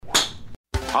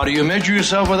How do you measure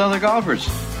yourself with other golfers?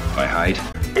 By height.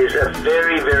 It's a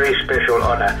very, very special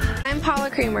honor. I'm Paula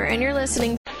Creamer, and you're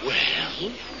listening.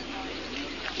 Well,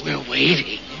 we're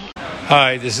waiting.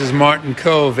 Hi, this is Martin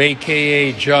Cove,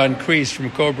 a.k.a. John Kreese from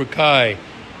Cobra Kai,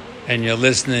 and you're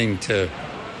listening to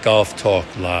Golf Talk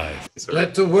Live.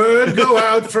 Let the word go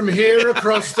out from here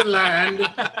across the land.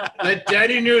 Let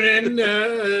Daddy Noonan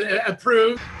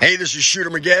approve. Hey, this is Shooter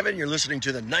McGavin. You're listening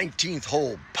to the 19th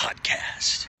Hole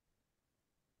Podcast.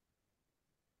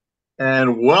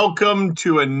 And welcome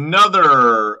to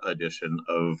another edition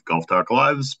of Golf Talk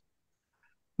Live's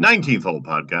 19th Hole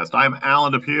Podcast. I'm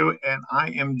Alan Depew, and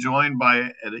I am joined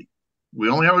by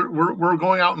we're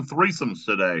going out in threesomes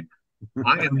today.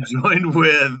 I am joined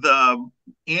with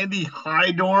Andy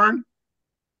Hydorn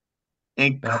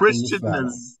and Christian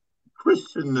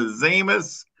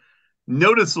Nazamus,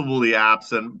 noticeably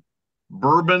absent,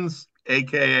 Bourbons,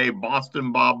 aka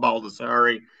Boston Bob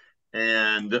Baldessari,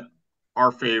 and our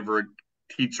favorite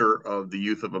teacher of the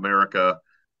youth of America,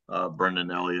 Brendan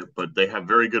Elliott, but they have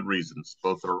very good reasons.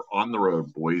 Both are on the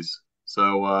road, boys.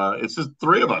 So it's just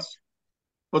three of us.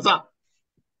 What's up,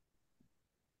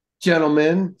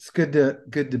 gentlemen? It's good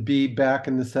to be back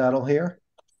in the saddle here.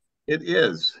 It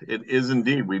is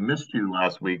indeed. We missed you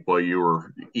last week while you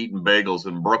were eating bagels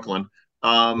in Brooklyn.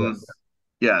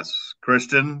 Yes,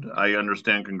 Christian, I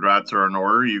understand. Congrats are in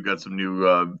order. You got some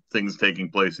new things taking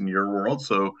place in your world,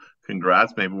 so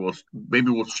congrats. Maybe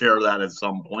we'll share that at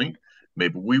some point.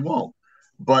 Maybe we won't.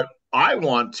 But I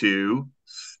want to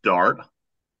start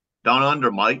down under,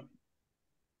 Mike.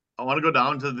 I want to go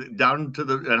down to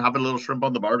the and have a little shrimp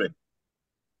on the barbie.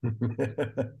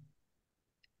 The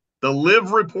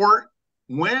LIV report.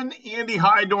 When Andy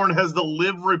Hydorn has the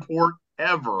LIV report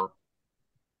ever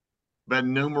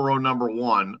been number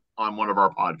one on one of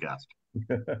our podcasts?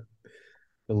 The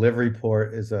LIV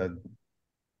report is a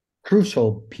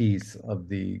crucial piece of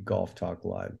the Golf Talk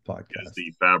Live podcast. It's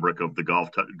the fabric of the golf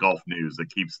news that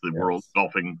keeps the world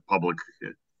golfing public.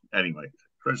 Anyway,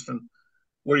 Christian,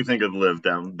 what do you think of LIV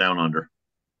Down Under?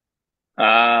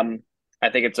 I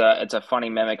think it's a funny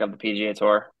mimic of the PGA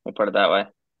Tour. We'll put it that way.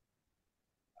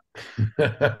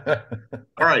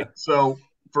 All right. So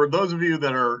for those of you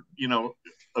that are,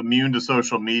 immune to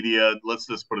social media, let's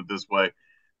just put it this way.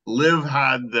 LIV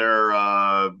had their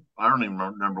I don't even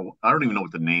know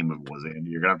what the name of it was,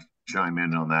 Andy. You're gonna have to chime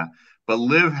in on that. But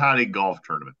LIV had a golf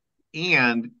tournament,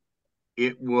 and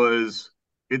it's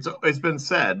been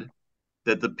said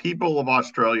that the people of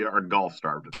Australia are golf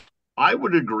starved. I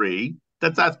would agree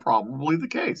that that's probably the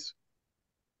case.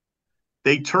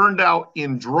 They turned out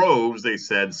in droves. They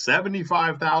said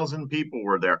 75,000 people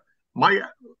were there.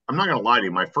 I'm not going to lie to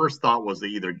you. My first thought was they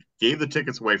either gave the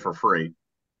tickets away for free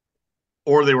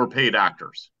or they were paid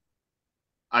actors.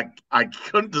 I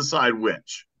couldn't decide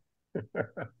which.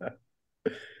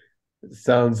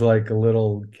 Sounds like a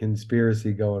little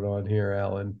conspiracy going on here,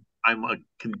 Alan. I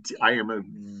am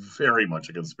very much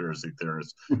a conspiracy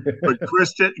theorist. But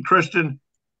Christian,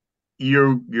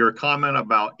 your comment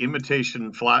about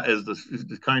imitation flat as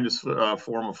the kindest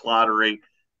form of flattery.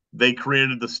 They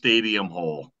created the stadium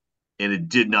hole, and it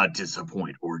did not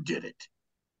disappoint, or did it?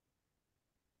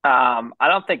 I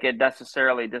don't think it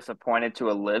necessarily disappointed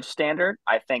to a LIV standard.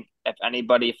 I think if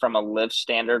anybody from a LIV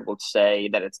standard would say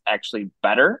that it's actually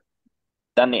better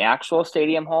than the actual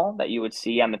stadium hole that you would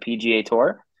see on the PGA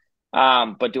Tour.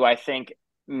 But do I think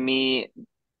I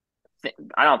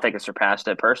don't think it surpassed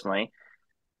it personally.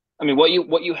 I mean, what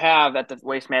you have at the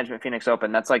Waste Management Phoenix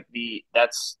Open, that's like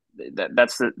that's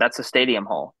the stadium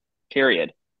hole,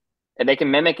 period. And they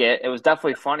can mimic it. It was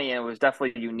definitely funny, and it was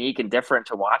definitely unique and different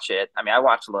to watch it. I mean, I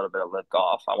watched a little bit of LIV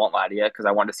golf. I won't lie to you because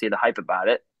I wanted to see the hype about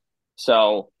it.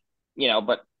 So,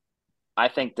 but I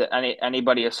think that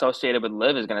anybody associated with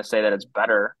LIV is going to say that it's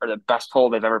better or the best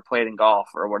hole they've ever played in golf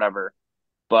or whatever.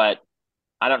 But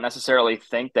I don't necessarily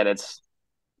think that it's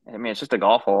just a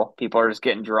golf hole. People are just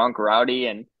getting drunk, rowdy,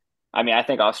 and I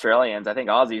think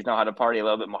Aussies know how to party a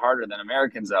little bit more harder than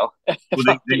Americans, though.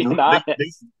 Well,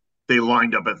 they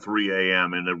lined up at 3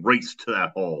 a.m. and it raced to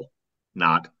that hole.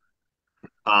 Not.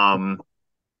 I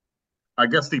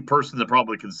guess the person that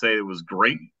probably could say it was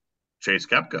great, Chase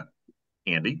Koepka.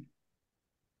 Andy?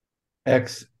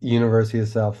 Ex-University of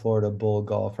South Florida Bull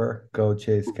golfer. Go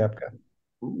Chase Koepka.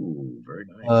 Ooh, very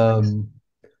nice.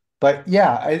 But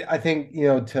yeah, I think,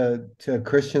 to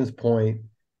Christian's point,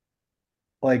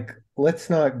 like, let's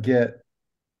not get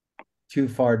too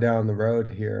far down the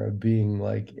road here of being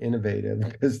like innovative,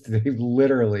 because they've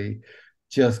literally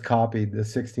just copied the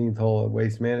 16th hole at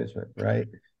Waste Management, right?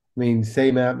 I mean,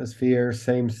 same atmosphere,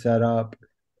 same setup.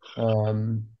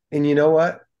 And you know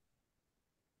what?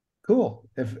 Cool.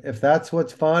 If that's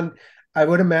what's fun, I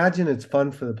would imagine it's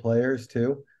fun for the players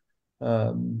too.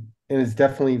 And it's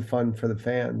definitely fun for the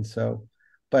fans. So,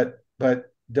 but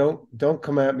don't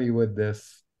come at me with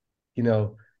this, you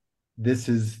know, this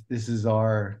is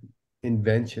our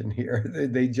invention here.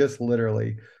 They just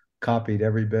literally copied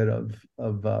every bit of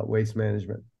waste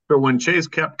management. So when Chase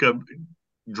Koepka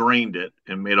drained it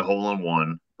and made a hole in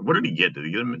one, what did he get? Did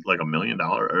he get him like $1 million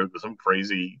or some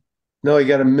crazy? No, he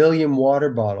got a million water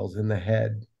bottles in the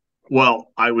head.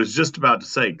 Well, I was just about to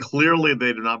say, clearly they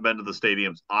have not been to the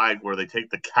stadium's eye where they take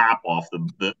the cap off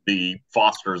the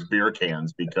Foster's beer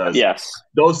cans because Yes.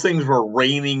 those things were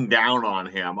raining down on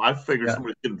him. I figured Yeah.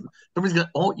 somebody's gonna,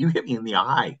 oh, you hit me in the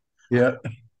eye. Yeah.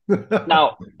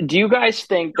 Now, do you guys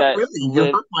think that Really, you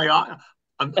hurt my eye.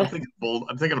 I'm thinking Bull.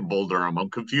 I'm thinking of Bull Durham. I'm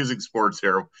confusing sports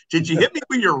here. Did you hit me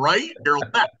with your right, your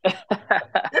left?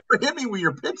 Never hit me with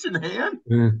your pitching hand.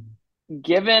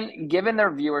 given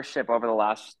their viewership over the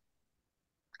last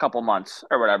couple months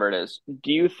or whatever it is,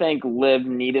 do you think Liv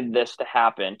needed this to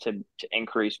happen to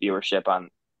increase viewership on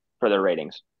for their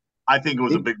ratings? I think it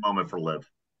was a big moment for Liv.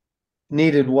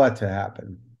 Needed what to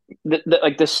happen?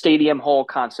 Like the stadium hole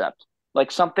concept,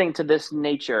 like something to this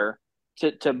nature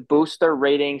to boost their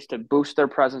ratings, to boost their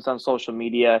presence on social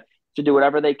media, to do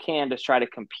whatever they can to try to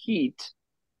compete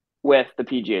with the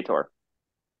PGA Tour.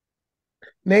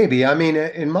 Maybe. I mean,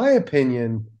 in my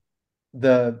opinion,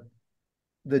 the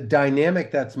the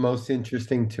dynamic that's most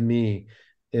interesting to me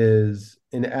is,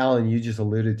 and Alan, you just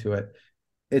alluded to it,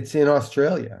 it's in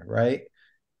Australia, right?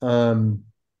 Um,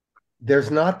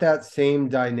 there's not that same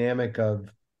dynamic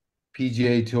of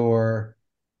PGA Tour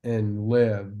and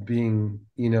Live being,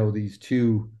 these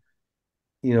two,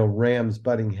 rams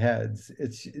butting heads.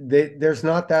 There's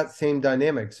not that same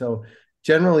dynamic. So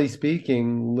generally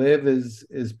speaking, Live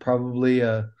is probably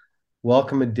a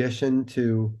welcome addition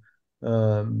to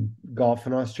golf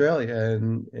in Australia,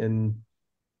 and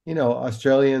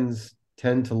Australians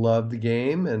tend to love the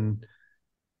game, and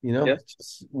Yeah.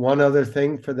 just one other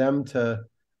thing for them to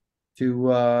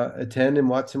attend and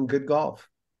watch some good golf.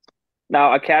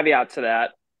 Now, a caveat to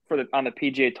that on the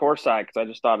PGA Tour side, because I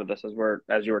just thought of this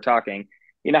as you were talking.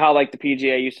 You know how like the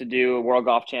PGA used to do a World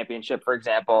Golf Championship, for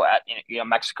example, at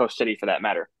Mexico City, for that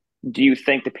matter. Do you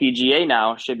think the PGA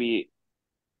now should be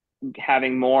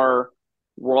having more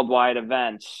worldwide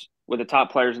events with the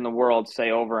top players in the world,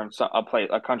 say over in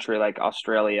a country like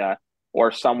Australia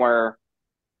or somewhere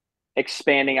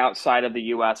expanding outside of the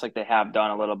U.S. like they have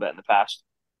done a little bit in the past?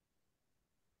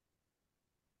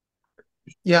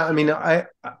 Yeah, I mean, I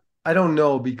don't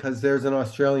know, because there's an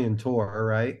Australian tour,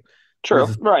 right? True,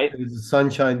 right? There's a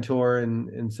Sunshine Tour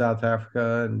in South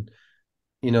Africa, and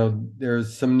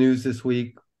there's some news this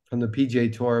week from the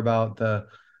PGA Tour about the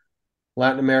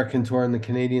Latin American Tour and the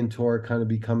Canadian Tour kind of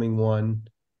becoming one.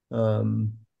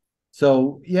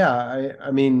 So yeah, I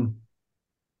mean,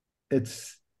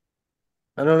 it's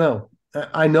I don't know.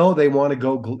 I know they want to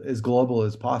go as global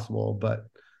as possible, but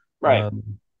Right.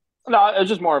 No, it was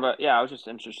just more of a I was just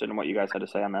interested in what you guys had to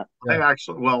say on that. Yeah. I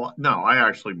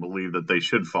actually believe that they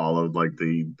should follow like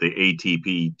the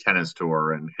ATP tennis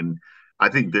tour, and I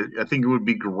think it would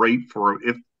be great for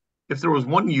if there was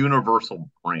one universal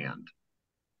brand.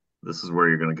 This is where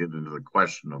you're going to get into the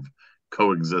question of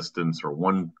coexistence or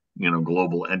one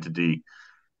global entity.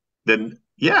 Then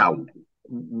yeah,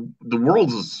 the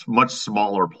world is a much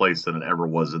smaller place than it ever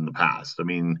was in the past. I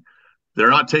mean, they're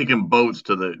not taking boats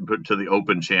to the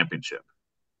Open Championship.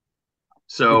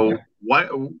 So why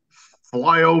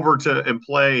fly over to and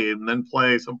play, and then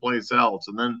play someplace else,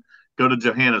 and then go to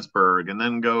Johannesburg, and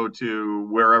then go to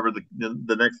wherever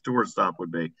the next tour stop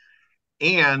would be.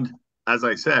 And as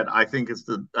I said, I think this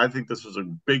was a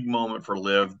big moment for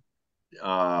Liv. They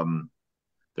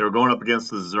were going up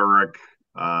against the Zurich.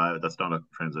 That's not a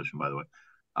transition, by the way.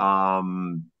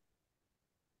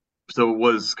 So it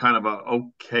was kind of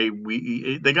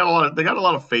they got a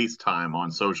lot of FaceTime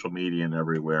on social media and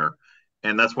everywhere,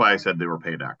 and that's why I said they were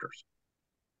paid actors.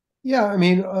 Yeah, I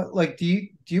mean, like, do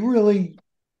you really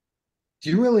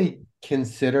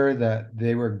consider that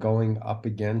they were going up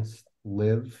against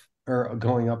Liv or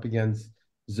going up against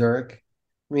Zurich?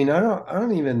 I mean, I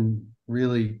don't even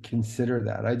really consider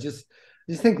that. I just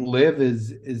think Liv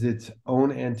is its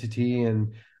own entity,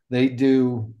 and they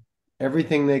do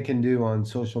everything they can do on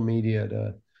social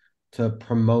media to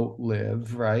promote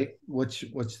Liv, right? Which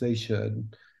they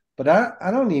should. But I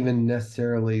don't even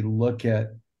necessarily look at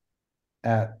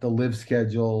the Live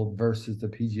schedule versus the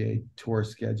PGA Tour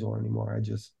schedule anymore. I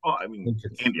just I mean, think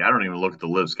it's, Andy, I don't even look at the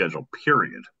Live schedule.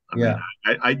 Period. I yeah,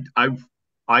 mean,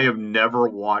 I have never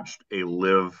watched a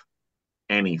Live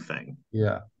anything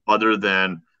yeah, other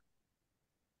than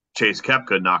Chase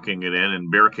Koepka knocking it in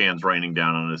and beer cans raining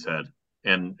down on his head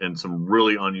and some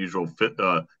really unusual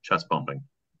chest bumping.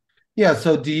 Yeah.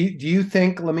 So do you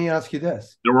think? Let me ask you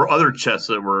this. There were other chests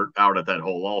that were out at that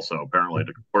hole also, apparently,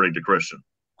 according to Christian.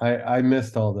 I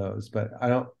missed all those, but I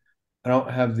don't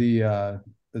have the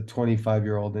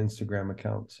 25-year-old Instagram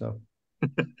account. So,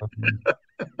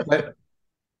 but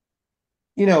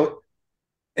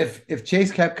if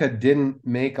Chase Koepka didn't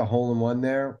make a hole in one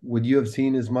there, would you have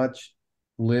seen as much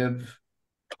live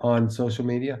on social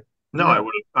media? No,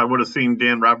 I would have seen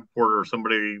Dan Rappaport or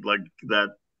somebody like that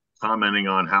commenting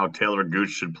on how Taylor Gooch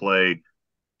should play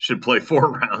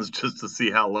 4 rounds just to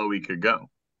see how low he could go.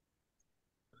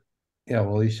 Yeah,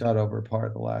 well, he shot over par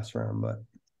the last round, but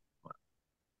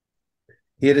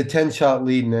he had a 10-shot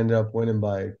lead and ended up winning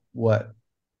by what?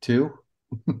 2?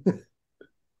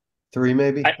 3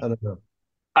 maybe? I don't know.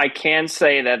 I can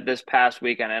say that this past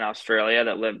weekend in Australia,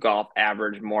 that LIV Golf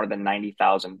averaged more than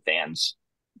 90,000 fans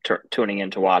tuning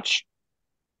in to watch.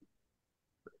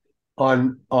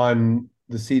 On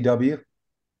the CW?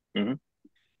 Mm-hmm.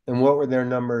 And what were their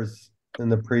numbers in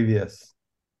the previous?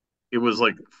 It was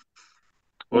like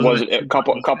was it a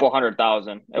couple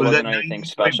 100,000. It wasn't anything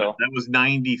special. That was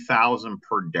 90,000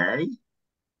 per day.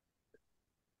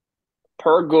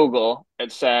 Per Google,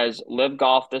 it says LIV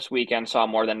Golf this weekend saw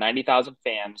more than 90,000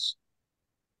 fans,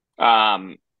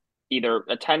 either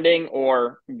attending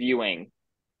or viewing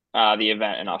the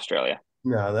event in Australia.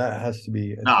 No, that has to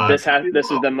be.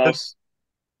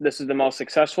 This is the most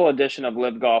successful edition of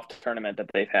LIV Golf tournament that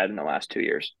they've had in the last 2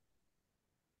 years.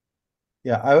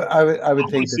 Yeah, I would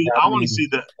think that. I want to see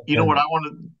the. You know what I want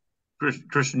to,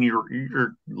 Christian?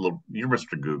 You're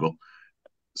Mr. Google.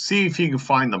 See if you can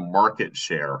find the market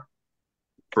share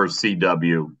for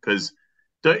CW, because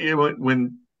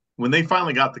when they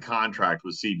finally got the contract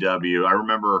with CW, I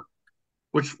remember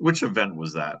which event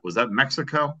was that? Was that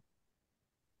Mexico?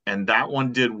 And that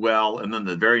one did well, and then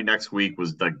the very next week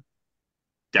was like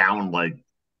down like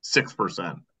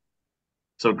 6%.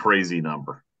 So crazy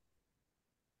number.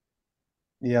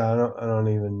 Yeah, I don't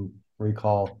even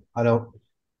recall. I don't.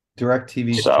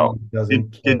 DirecTV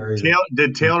doesn't carry.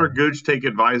 Did Taylor Gooch take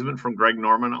advisement from Greg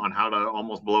Norman on how to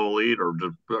almost blow a lead or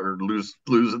lose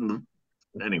in the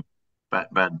anyway?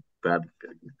 Bad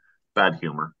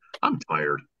humor. I'm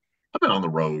tired. I've been on the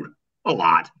road a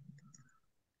lot.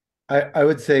 I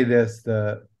would say this: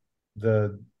 the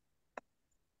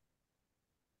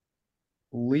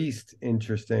least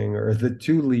interesting, or the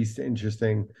 2 least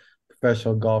interesting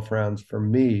professional golf rounds for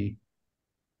me,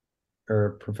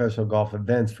 or professional golf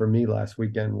events for me last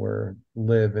weekend, were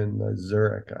LIV in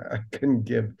Zurich. I couldn't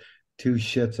give 2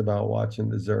 shits about watching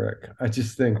the Zurich. I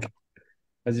just think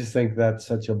that's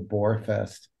such a bore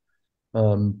fest.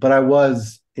 But I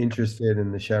was interested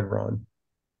in the Chevron.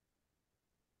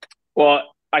 Well,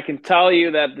 I can tell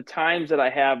you that the times that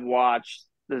I have watched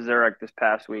the Zurich this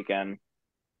past weekend,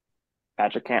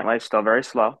 Patrick Cantlay's still very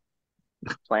slow.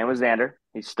 Playing with Xander,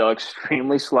 he's still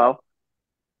extremely slow.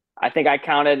 I think I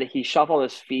counted, he shuffled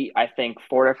his feet, I think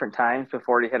 4 different times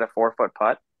before he hit a 4-foot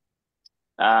putt.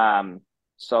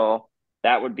 So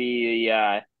that would be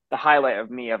the highlight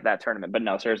of that tournament. But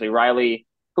no, seriously, Riley,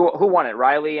 who won it?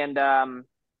 Riley and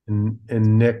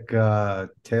Nick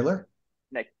Taylor?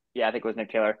 Nick, yeah, I think it was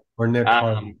Nick Taylor. Or Nick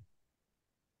Hardy.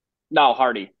 No,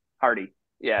 Hardy.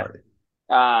 Yeah.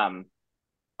 Hardy.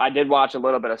 I did watch a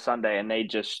little bit of Sunday, and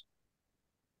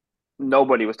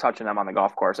nobody was touching them on the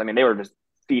golf course. I mean, they were just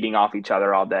feeding off each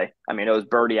other all day. I mean, it was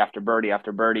birdie after birdie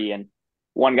after birdie, and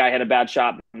one guy hit a bad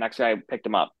shot, the next guy picked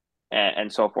him up,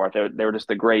 and so forth. They were just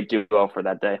a great duo for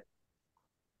that day.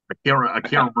 I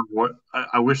can't remember what.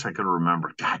 I wish I could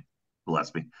remember. God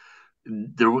bless me.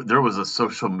 There was a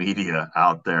social media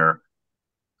out there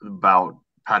about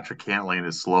Patrick Cantlay and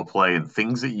his slow play and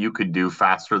things that you could do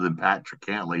faster than Patrick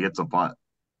Cantlay hits a putt.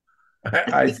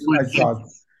 I saw.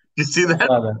 You see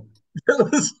that?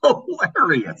 It was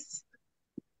hilarious.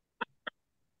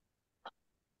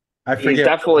 I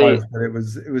forget what it was, but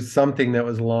it was something that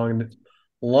was long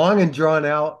and drawn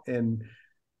out, and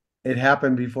it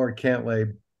happened before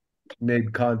Cantlay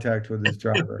made contact with his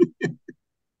driver.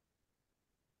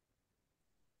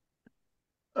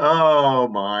 Oh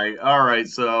my! All right,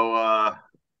 so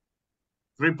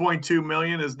 3.2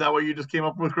 million, is that what you just came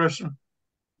up with, Christian?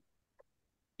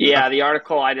 Yeah, the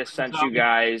article I just sent you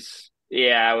guys.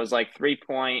 Yeah, it was like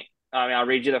I'll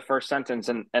read you the first sentence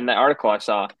in the article I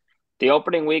saw. The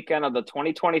opening weekend of the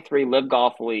 2023 LIV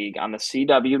Golf League on the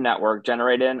CW network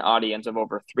generated an audience of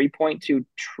over 3.2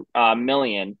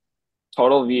 million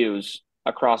total views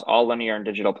across all linear and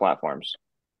digital platforms.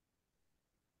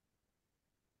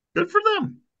 Good for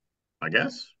them, I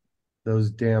guess.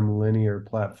 those damn linear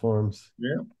platforms.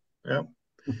 Yeah.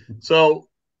 So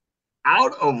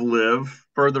out of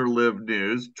further live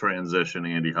news, transition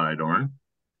Andy Hydorn.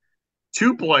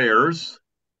 Two players,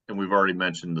 and we've already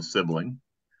mentioned the sibling.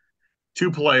 Two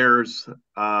players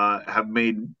have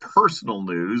made personal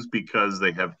news because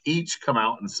they have each come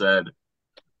out and said,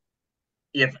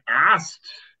 if asked,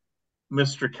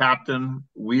 Mr. Captain,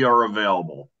 we are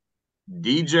available.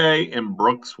 DJ and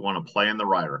Brooks want to play in the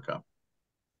Ryder Cup.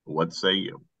 What say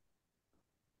you?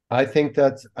 I think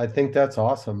that's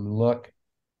awesome. Look,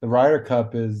 the Ryder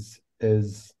Cup is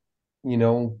you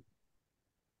know,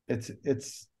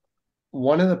 it's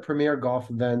one of the premier golf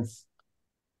events,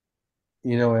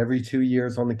 every 2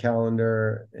 years on the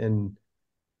calendar. And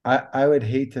I would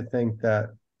hate to think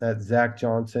that Zach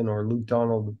Johnson or Luke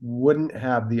Donald wouldn't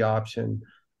have the option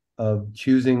of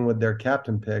choosing with their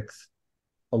captain picks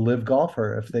a live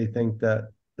golfer if they think that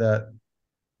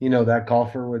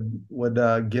golfer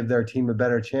would give their team a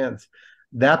better chance.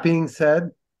 That being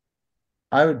said,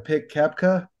 I would pick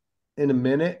Koepka in a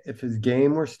minute if his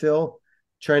game were still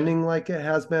trending like it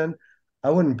has been. I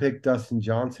wouldn't pick Dustin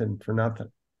Johnson for nothing.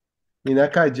 I mean,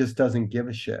 that guy just doesn't give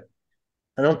a shit.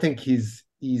 I don't think he's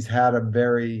had a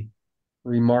very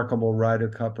remarkable Ryder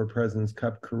Cup or President's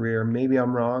Cup career. Maybe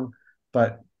I'm wrong,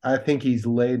 but I think he's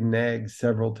laid an egg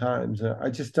several times.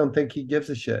 I just don't think he gives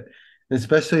a shit. And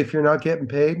especially if you're not getting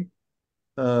paid,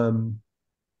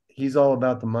 he's all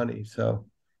about the money. So,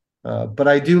 but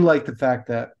I do like the fact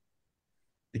that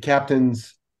the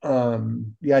captains,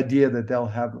 the idea that they'll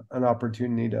have an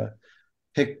opportunity to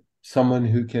pick someone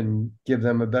who can give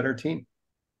them a better team.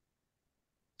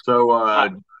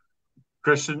 So,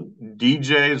 Christian,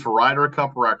 DJ's Ryder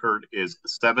Cup record is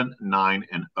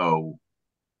 7-9-0,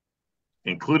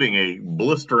 including a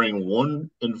blistering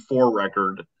 1-4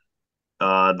 record.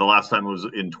 The last time was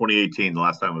in 2018. The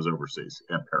last time was overseas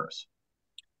at Paris.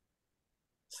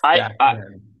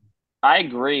 I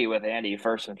agree with Andy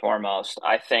first and foremost.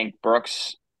 I think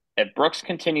if Brooks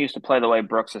continues to play the way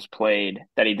Brooks has played,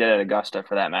 that he did at Augusta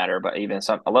for that matter, but even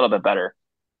a little bit better,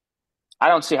 I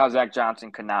don't see how Zach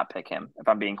Johnson could not pick him, if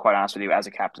I'm being quite honest with you, as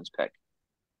a captain's pick.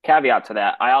 Caveat to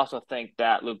that, I also think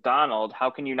that Luke Donald,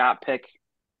 how can you not pick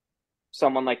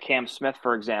someone like Cam Smith,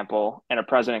 for example, in a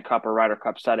President Cup or Ryder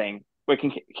Cup setting?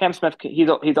 Cam Smith, he's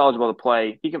eligible to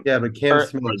play. He can. Yeah, but Cam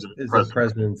Smith is a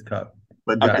President's Cup.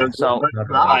 But Okay,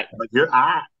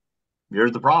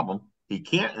 here's the problem. He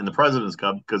can't in the President's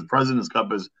Cup because President's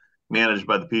Cup is managed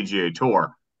by the PGA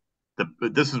Tour.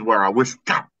 This is where I wish,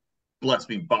 God bless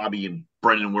me, Bobby and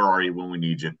Brendan, where are you when we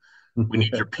need you? We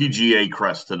need your PGA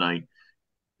crest tonight.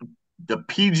 The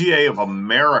PGA of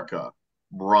America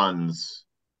runs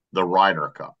the Ryder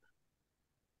Cup,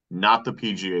 not the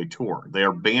PGA Tour. They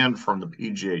are banned from the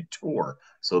PGA Tour.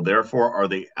 So therefore, are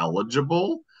they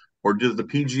eligible? Or does the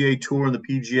PGA Tour and the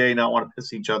PGA not want to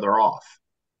piss each other off?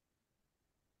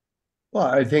 Well,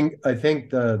 I think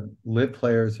the live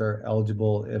players are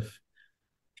eligible if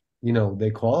they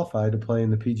qualify to play in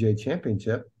the PGA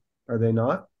Championship. Are they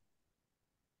not?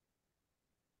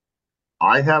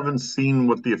 I haven't seen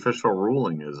what the official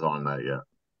ruling is on that yet.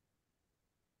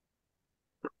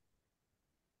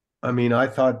 I mean, I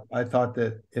thought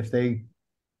that if they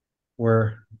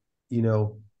were,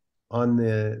 on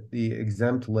the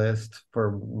exempt list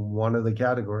for one of the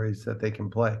categories that they can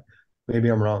play. Maybe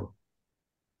I'm wrong.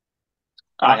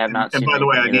 I have not seen. And by the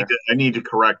way, I need to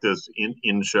correct this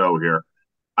in show here.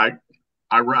 I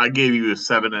gave you a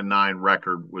 7-9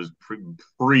 record was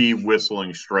pre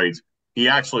Whistling Straits. He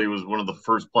actually was one of the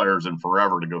first players in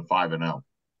forever to go 5-0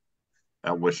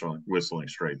 at Whistling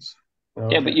Straits.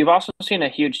 Okay. Yeah, but you've also seen a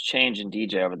huge change in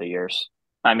DJ over the years.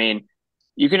 I mean,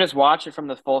 you can just watch it from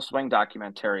the Full Swing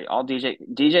documentary. All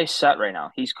DJ's set right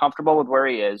now. He's comfortable with where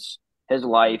he is, his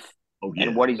life,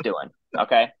 and what he's doing.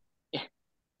 Okay,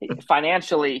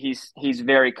 financially, he's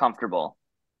very comfortable.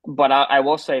 But I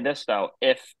will say this though: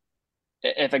 if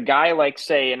a guy like,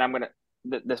 say, and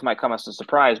this might come as a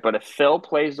surprise, but if Phil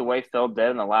plays the way Phil did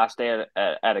in the last day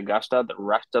at Augusta, the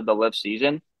rest of the live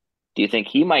season, do you think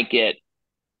he might get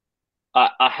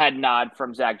a head nod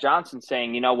from Zach Johnson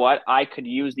saying, you know what, I could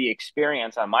use the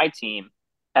experience on my team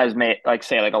as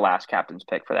a last captain's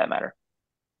pick for that matter?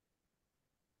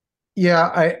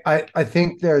 Yeah, I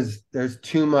think there's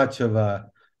too much of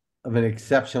an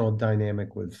exceptional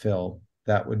dynamic with Phil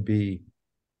that would be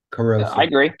corrosive. I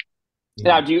agree.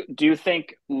 Yeah. Now, do you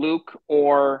think Luke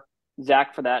or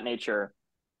Zach, for that nature,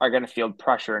 are going to feel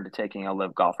pressure into taking a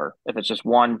live golfer? If it's just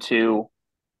 1, 2,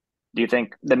 do you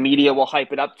think the media will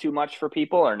hype it up too much for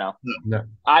people or no? No.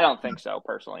 I don't think so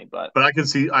personally, but I could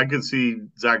see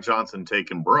Zach Johnson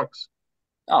taking Brooks.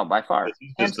 Oh, by far,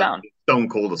 He's hands just a down. stone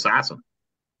cold assassin.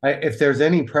 If there's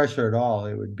any pressure at all,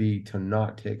 it would be to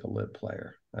not take a LIV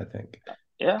player, I think.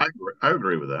 Yeah. I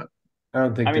agree with that. I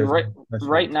don't think I mean, there's right any pressure.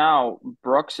 right now,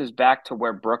 Brooks is back to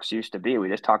where Brooks used to be. We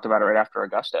just talked about it right after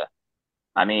Augusta.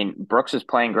 I mean, Brooks is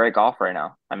playing great golf right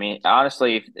now. I mean,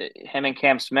 honestly, him and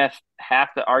Cam Smith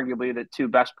have to arguably the two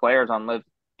best players on LIV,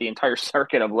 the entire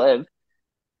circuit of LIV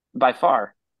by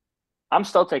far. I'm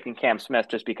still taking Cam Smith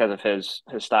just because of his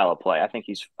style of play. I think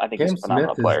he's Cam a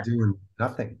phenomenal Smith is player. doing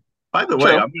nothing. By the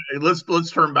way, True.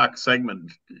 let's turn back a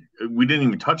segment. We didn't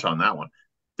even touch on that one.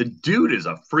 The dude is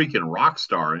a freaking rock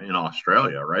star in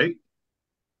Australia, right?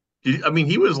 I mean,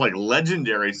 he was like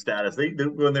legendary status.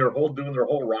 When they were doing their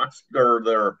whole rock or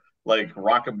their like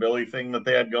rockabilly thing that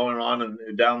they had going on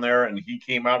and down there, and he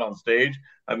came out on stage.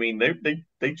 I mean,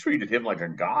 they treated him like a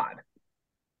god.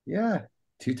 Yeah,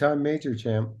 two-time major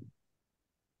champ.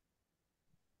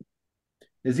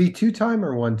 Is he two-time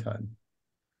or one-time?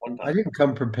 One I time. didn't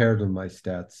come prepared with my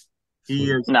stats.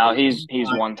 He is. No, he's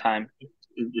one time.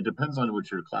 It depends on what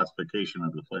your classification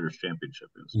of the Players Championship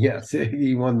is. Yes,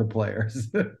 he won the players.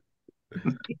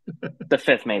 The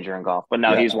fifth major in golf. But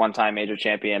no, Yeah. he's one time major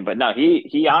champion. But no,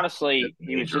 he honestly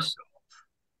he was just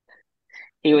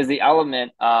he was the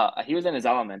element. He was in his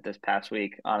element this past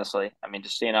week. Honestly, I mean,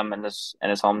 just seeing him in his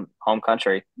home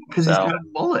country. Because he's got a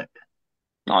mullet.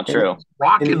 Not true. He's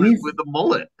rocking And with the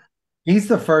mullet. He's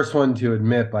the first one to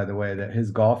admit, by the way, that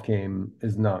his golf game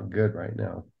is not good right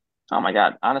now. Oh my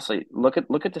God! Honestly, look at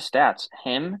the stats.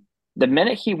 The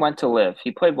minute he went to LIV,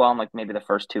 he played well in like maybe the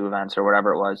first two events or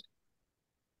whatever it was.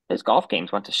 His golf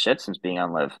games went to shit since being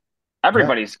on LIV.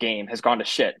 Everybody's game has gone to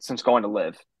shit since going to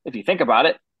LIV. If you think about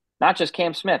it, not just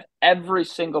Cam Smith, every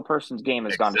single person's game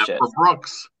has gone to shit. Except for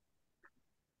Brooks.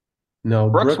 No,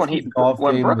 Brooks Brooks' golf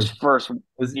game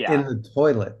was in the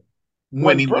toilet.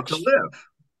 When he went to LIV.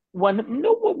 When in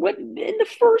the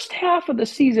first half of the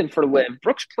season for LIV,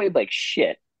 Brooks played like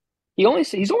shit.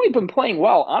 He's only been playing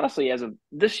well, honestly, as of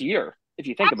this year. If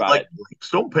you think about it,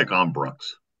 don't pick on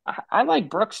Brooks. I like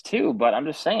Brooks too, but I'm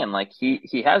just saying, like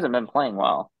he hasn't been playing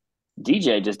well.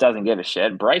 DJ just doesn't give a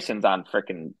shit. Bryson's on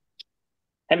freaking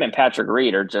him and Patrick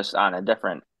Reed are just on a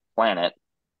different planet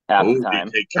half the time.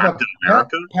 You take Captain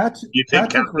America? You take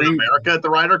Captain America at the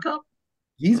Ryder Cup?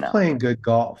 He's playing good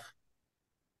golf.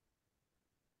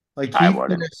 Like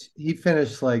he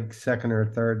finished like second or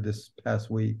third this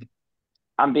past week.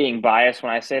 I'm being biased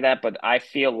when I say that, but I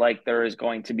feel like there is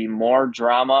going to be more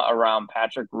drama around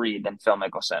Patrick Reed than Phil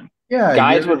Mickelson. Yeah,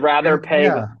 guys would rather pay.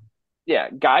 Yeah,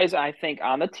 guys, I think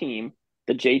on the team,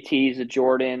 the JTs, the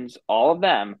Jordans, all of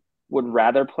them would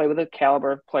rather play with a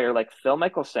caliber player like Phil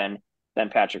Mickelson than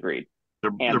Patrick Reed.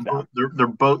 They're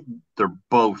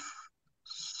both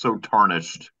so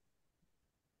tarnished.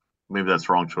 Maybe that's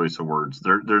the wrong choice of words.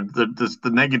 They're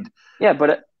the negative. Yeah,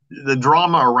 but the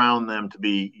drama around them to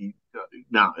be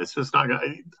no, it's just not gonna.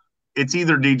 It's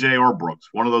either DJ or Brooks,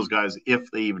 one of those guys,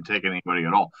 if they even take anybody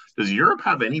at all. Does Europe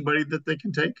have anybody that they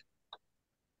can take?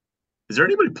 Is there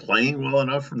anybody playing well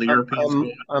enough from the European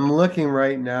squad? I'm looking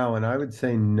right now, and I would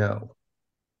say no.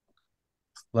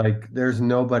 Like, there's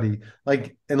nobody.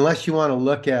 Like, unless you want to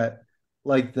look at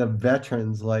like the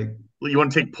veterans, like. Well, you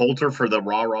want to take Poulter for the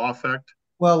rah effect?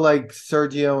 Well, like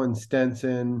Sergio and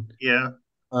Stenson. Yeah.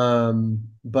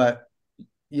 But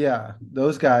yeah,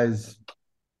 those guys,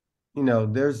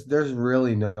 there's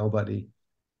really nobody.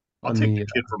 I'll take the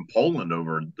kid from Poland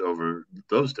over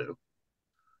those two.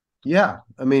 Yeah,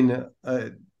 I mean,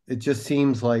 it just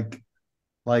seems like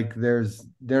they're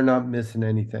not missing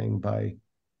anything by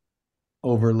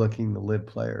overlooking the LIV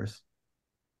players.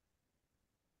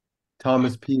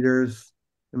 Thomas Peters,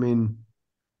 I mean,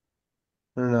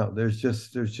 I don't know. There's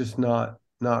just not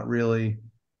really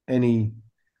any.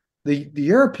 The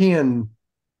European,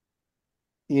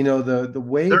 the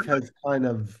wave has kind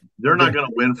of. They're not going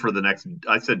to win for the next.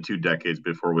 I said 2 decades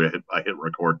before I hit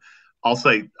record. I'll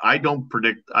say I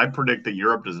predict that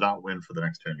Europe does not win for the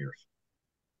next 10 years.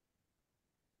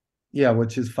 Yeah,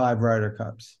 which is 5 Ryder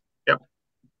Cups. Yep.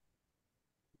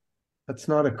 That's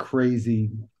not a crazy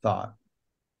thought.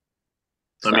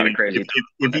 I mean,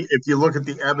 if you look at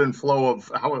the ebb and flow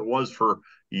of how it was for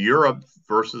Europe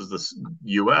versus the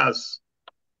U.S.,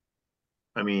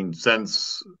 I mean,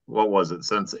 since what was it?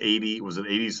 Since 80, was it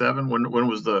 87? When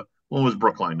was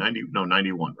Brookline?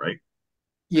 91, right?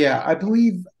 Yeah, I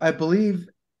believe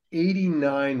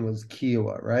 89 was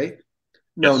Kiowa, right?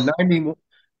 No, yes. 90.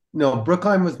 No,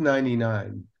 Brookline was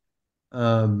 99.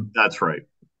 That's right.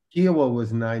 Kiowa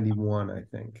was 91, I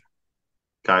think.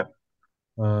 Okay.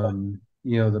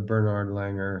 The Bernard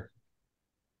Langer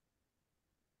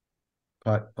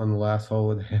putt on the last hole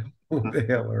with him. The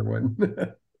Hale Irwin.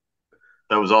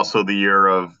 That was also the year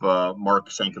of Mark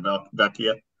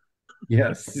Shankavecchia.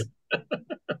 Yes.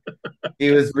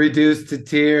 He was reduced to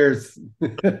tears.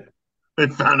 They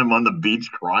found him on the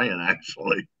beach crying,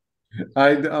 actually.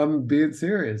 I'm being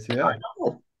serious. Yeah. I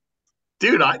know.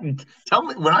 Dude, tell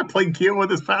me, when I played Kia with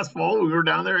this past fall, we were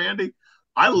down there, Andy.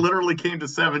 I literally came to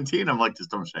 17. I'm like, just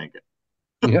don't shank it.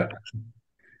 Yeah.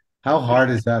 How hard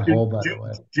is that hole, by the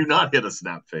way? Do not hit a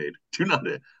snap fade. Do not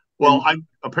hit. Well,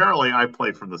 apparently I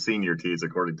play from the senior tees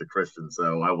according to Christian,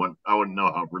 so I wouldn't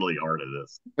know how really hard it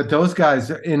is. But those guys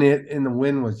in the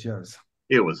wind was just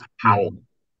It was howling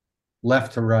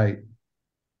left to right,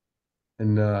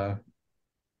 and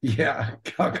yeah,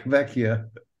 Calcavecchia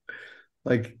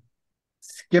like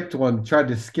skipped one, tried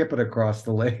to skip it across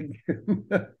the leg.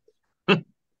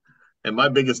 And my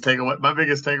biggest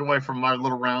takeaway from my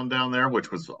little round down there, which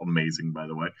was amazing, by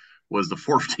the way, was the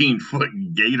 14-foot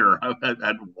gator I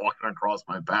had walking across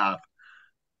my path.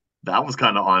 That was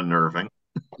kind of unnerving.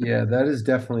 Yeah, that is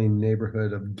definitely a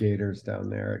neighborhood of gators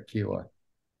down there at Kiowa.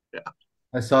 Yeah.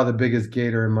 I saw the biggest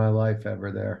gator in my life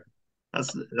ever there.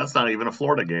 That's not even a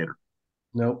Florida gator.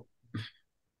 Nope.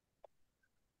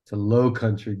 It's a low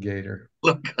country gator.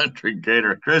 Low country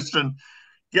gator. Christian,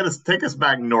 take us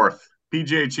back north.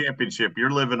 PGA Championship.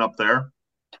 You're living up there.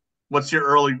 What's the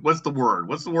word?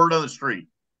 What's the word on the street?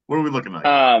 What are we looking like?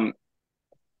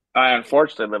 I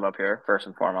unfortunately live up here, first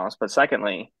and foremost. But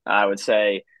secondly, I would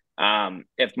say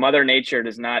if Mother Nature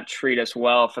does not treat us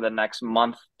well for the next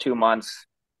month, 2 months,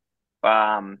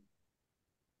 I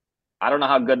don't know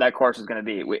how good that course is going to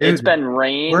be. It's been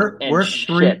rain and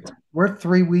shit. We're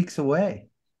 3 weeks away.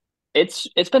 It's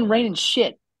been raining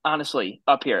shit, honestly,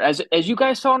 up here. As you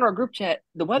guys saw in our group chat,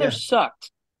 the weather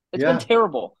sucked. It's been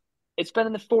terrible. It's been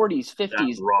in the 40s, 50s.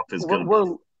 That rough is going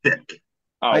to be thick.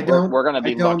 We're going to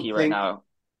be lucky right now.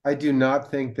 I do not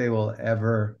think they will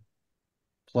ever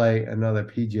play another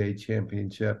PGA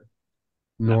Championship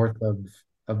north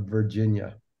of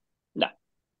Virginia. No.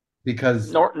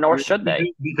 Because nor should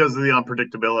they. Because of the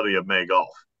unpredictability of May golf.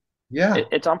 Yeah.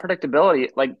 It's unpredictability.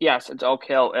 Like, yes, it's Oak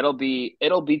Hill. It'll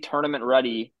be tournament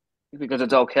ready because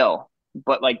it's Oak Hill.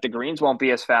 But like the greens won't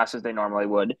be as fast as they normally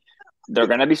would. They're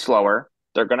going to be slower.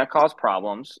 They're going to cause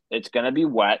problems. It's going to be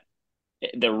wet.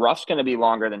 The rough's going to be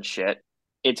longer than shit.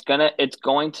 It's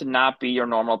going to not be your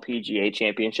normal PGA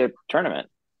Championship tournament.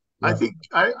 Yeah.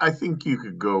 I think you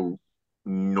could go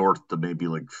north to maybe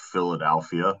like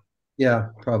Philadelphia. Yeah,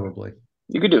 probably.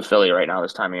 You could do Philly right now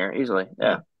this time of year easily.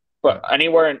 Yeah. But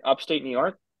anywhere in upstate New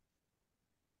York?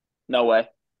 No way.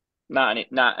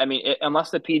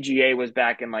 Unless the PGA was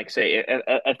back in, like, say,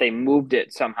 if they moved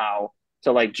it somehow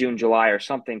to like June, July or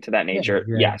something to that nature,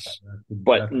 yes.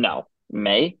 But no.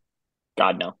 May?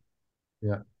 God, no.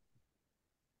 Yeah.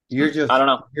 I don't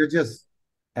know. You're just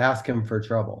asking for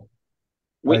trouble.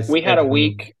 We had a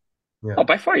week. Yeah. Oh,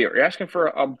 by far, you're asking for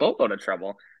a boatload of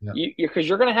trouble. Yeah. Because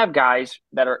you're going to have guys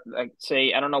that are, like,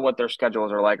 say, I don't know what their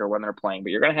schedules are like or when they're playing,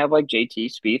 but you're going to have like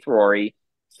JT, Spieth, Rory,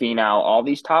 Finau, all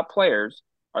these top players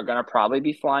are going to probably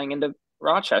be flying into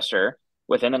Rochester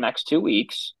within the next 2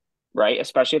 weeks, right?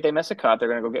 Especially if they miss a cut, they're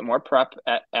going to go get more prep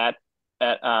at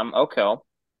Oak Hill.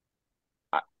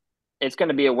 It's going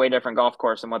to be a way different golf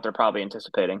course than what they're probably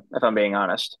anticipating, if I'm being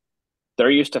honest.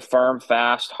 They're used to firm,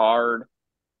 fast, hard.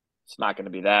 It's not going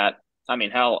to be that. I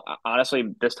mean, hell, honestly,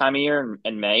 this time of year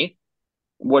in May,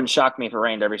 wouldn't shock me if it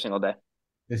rained every single day.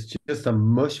 It's just a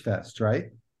mush fest, right?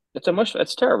 It's a mush.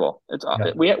 It's terrible.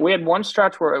 We had one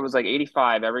stretch where it was like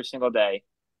 85 every single day,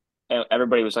 and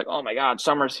everybody was like, "Oh my God,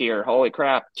 summer's here! Holy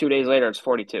crap!" 2 days later, it's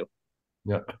 42.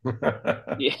 Yeah,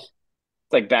 it's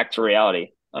like back to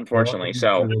reality, unfortunately.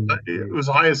 So it was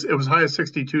high as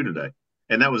 62 today,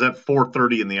 and that was at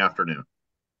 4:30 in the afternoon.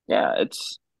 Yeah,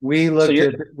 we looked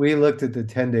at the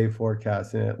 10-day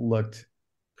forecast, and it looked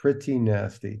pretty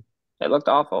nasty. It looked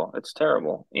awful. It's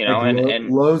terrible, like and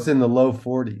lows in the low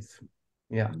 40s.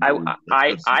 Yeah, I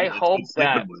hope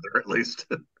that weather, at least.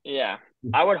 Yeah,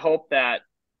 I would hope that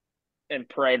and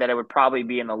pray that it would probably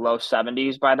be in the low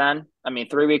 70s by then. I mean,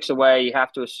 3 weeks away, you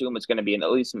have to assume it's going to be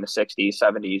at least in the 60s,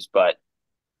 70s. But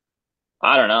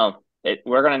I don't know.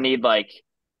 We're going to need like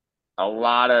a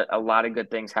lot of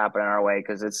good things happening our way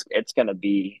because it's going to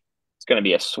be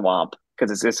a swamp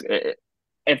because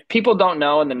if people don't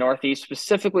know in the Northeast,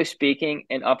 specifically speaking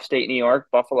in upstate New York,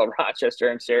 Buffalo, Rochester,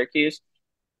 and Syracuse,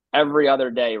 every other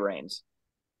day rains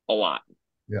a lot.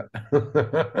 Yeah.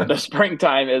 The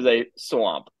springtime is a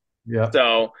swamp. Yeah.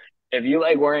 So if you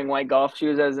like wearing white golf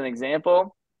shoes as an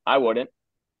example, I wouldn't.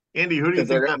 Andy, who do you think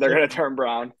they're going to turn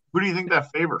brown? Who do you think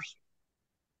that favors?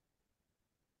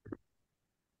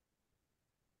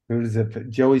 Who does it?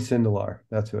 Joey Sindelar.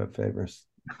 That's who it favors.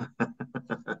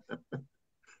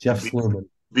 Jeff Sluman.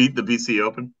 Beat the BC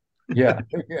Open. Yeah,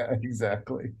 yeah,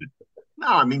 exactly. No,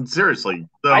 I mean seriously.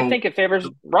 So, I think it favors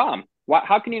Rahm.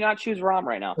 How can you not choose Rahm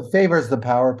right now? It favors the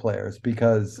power players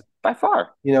because By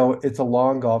far. it's a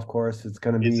long golf course. It's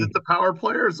going to is be. it the power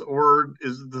players, or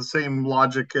is it the same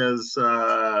logic as they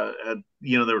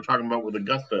were talking about with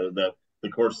Augusta, that the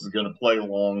course is going to play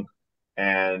long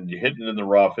and you're hitting in the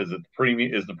rough? Is it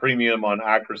the premium on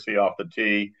accuracy off the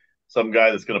tee? Some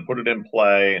guy that's going to put it in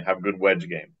play and have a good wedge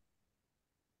game.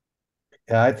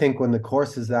 Yeah, I think when the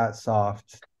course is that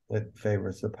soft, it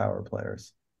favors the power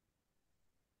players.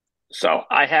 So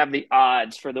I have the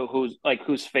odds for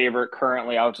who's favorite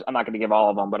currently. I'm not going to give all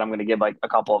of them, but I'm going to give like a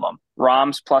couple of them.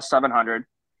 Rahm's plus 700,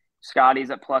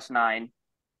 Scotty's at plus 9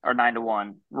 or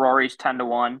 9-1, Rory's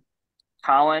 10-1,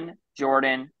 Colin,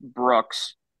 Jordan,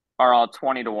 Brooks are all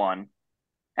 20-1,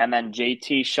 and then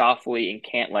JT, Schauffele, and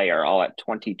Cantlay are all at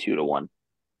 22-1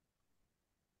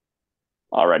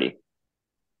 already.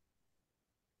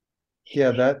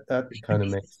 Yeah, that kind of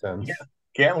makes sense. Yeah.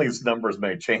 Cantlay's numbers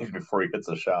may change before he hits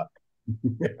a shot.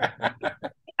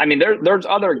 I mean, there's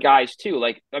other guys too.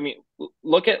 Like, I mean,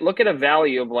 look at a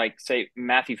value of like, say,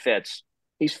 Matthew Fitz.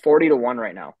 He's 40-1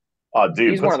 right now. Oh,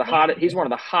 dude, he's one of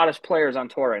the hottest players on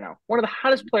tour right now. One of the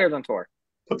hottest players on tour.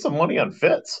 Put some money on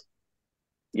Fitz.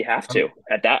 You have to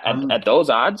at those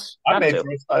odds. I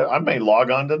may log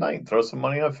on tonight and throw some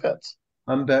money on Fitz.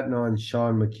 I'm betting on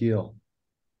Sean McKeel.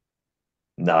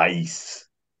 Nice.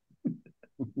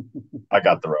 I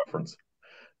got the reference.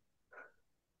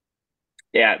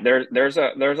 Yeah, there's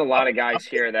a lot of guys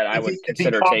here that I would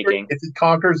consider taking. If he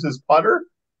conquers his putter,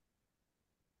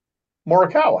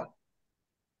 Morikawa.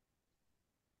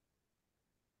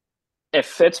 If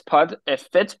Fitz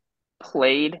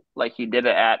played like he did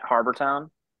it at Harbour Town,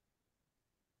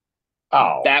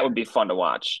 that would be fun to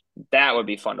watch. That would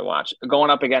be fun to watch.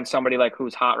 Going up against somebody like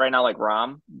who's hot right now, like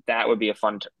Rahm, that would be a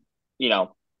fun.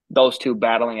 Those two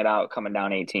battling it out, coming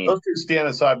down 18. Those two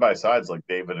standing side by sides like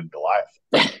David and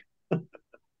Goliath.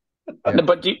 Yeah.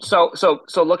 But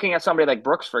so looking at somebody like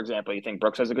Brooks, for example, you think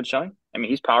Brooks has a good showing? I mean,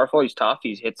 he's powerful, he's tough,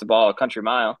 he hits the ball a country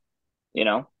mile.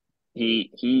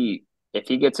 He if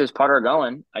he gets his putter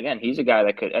going, again, he's a guy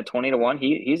that could at 20-1.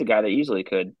 He's a guy that easily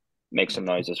could make some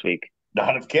noise this week.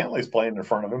 Not if Cantlay's playing in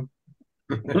front of him.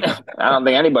 I don't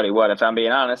think anybody would. If I'm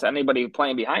being honest, anybody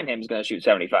playing behind him is going to shoot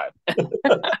 75.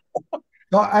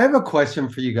 So I have a question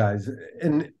for you guys,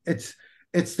 and it's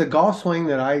the golf swing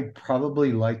that I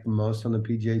probably like the most on the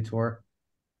PGA Tour.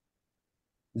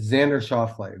 Xander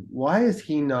Schauffele. Why is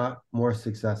he not more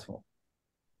successful?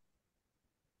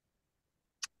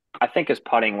 I think his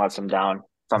putting lets him down,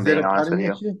 if I'm being honest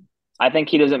with you. I think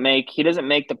he doesn't make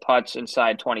the putts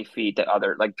inside 20 feet that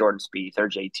other like Jordan Spieth or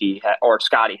JT or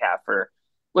Scotty have for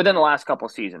within the last couple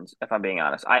of seasons, if I'm being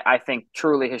honest. I think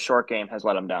truly his short game has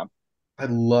let him down. I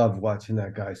love watching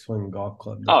that guy swing a golf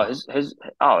club.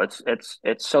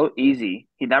 It's so easy.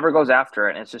 He never goes after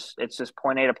it, and it's just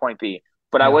point A to point B.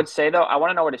 But yeah. I would say though, I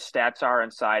want to know what his stats are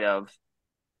inside of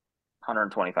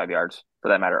 125 yards, for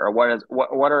that matter, or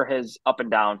what are his up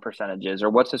and down percentages, or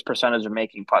what's his percentage of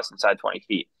making putts inside 20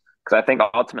 feet? Because I think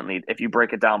ultimately, if you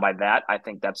break it down by that, I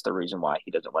think that's the reason why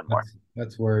he doesn't win more.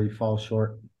 That's where he falls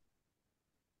short.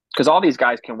 Because all these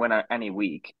guys can win any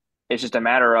week. It's just a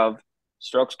matter of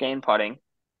strokes gained putting,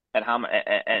 and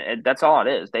and that's all it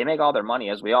is. They make all their money,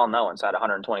 as we all know, inside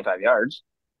 125 yards.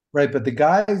 Right, but the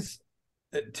guys,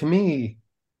 to me,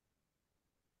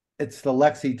 it's the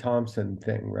Lexi Thompson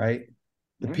thing, right?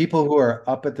 The people who are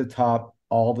up at the top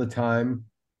all the time,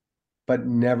 but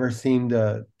never seem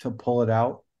to pull it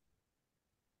out.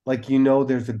 Like,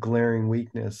 there's a glaring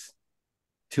weakness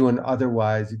to an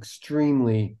otherwise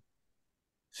extremely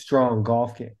strong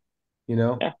golf game,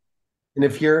 Yeah. And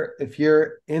if you're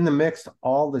in the mix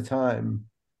all the time,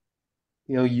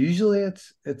 usually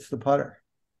it's the putter.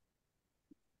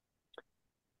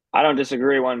 I don't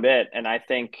disagree one bit, and I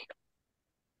think,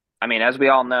 I mean, as we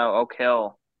all know, Oak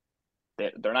Hill,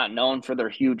 they're not known for their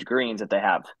huge greens that they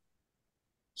have.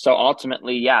 So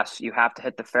ultimately, yes, you have to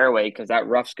hit the fairway because that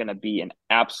rough's going to be an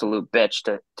absolute bitch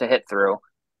to hit through.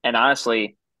 And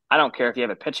honestly, I don't care if you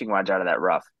have a pitching wedge out of that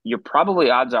rough. You're probably,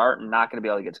 odds are, not going to be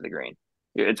able to get to the green.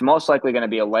 It's most likely going to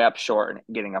be a layup short and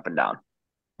getting up and down.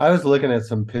 I was looking at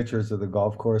some pictures of the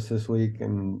golf course this week,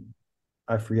 and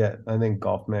I forget. I think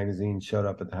Golf Magazine showed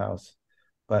up at the house.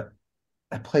 But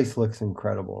that place looks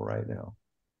incredible right now.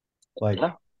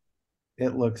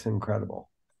 It looks incredible.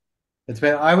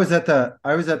 I was at the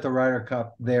Ryder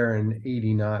Cup there in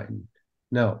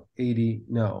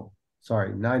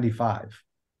 95.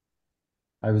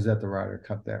 I was at the Ryder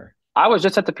Cup there. I was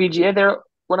just at the PGA there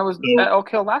when I was So, at Oak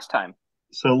Hill last time.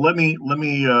 so let me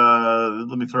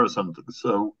throw something.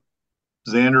 So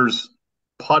Xander's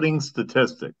putting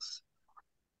statistics.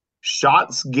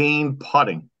 Shots gained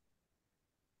putting,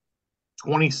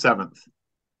 27th.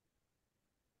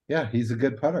 Yeah, he's a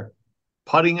good putter.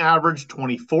 Putting average,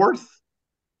 24th.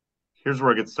 Here's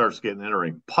where it starts getting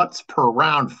interesting. Putts per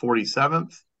round,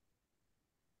 47th.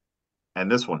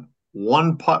 And this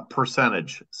one putt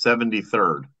percentage,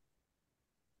 73rd.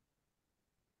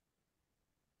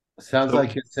 Sounds So,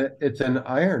 like it's an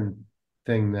iron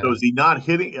thing so is then. he not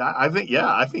hitting? I think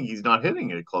he's not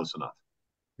hitting it close enough.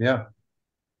 Yeah.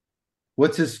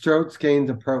 What's his strokes gained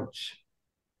approach?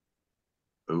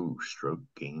 Oh, stroke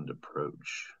gained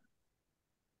approach.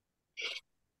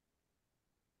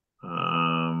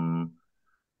 Um,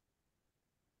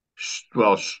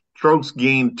 well, strokes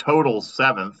gained total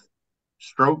 7th.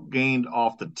 Stroke gained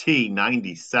off the tee,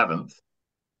 97th.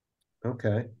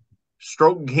 Okay.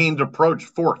 Stroke gained approach,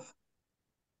 4th.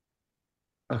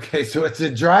 Okay, so it's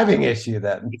a driving issue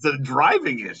then. It's a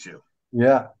driving issue.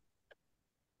 Yeah.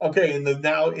 Okay,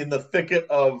 now in the thicket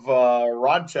of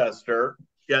Rochester,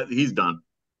 yeah, he's done.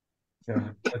 Yeah.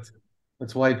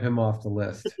 Let's wipe him off the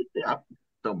list. Yeah,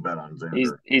 don't bet on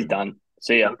He's Xander. he's done.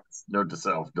 See ya. Note to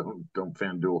self: don't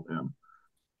FanDuel him.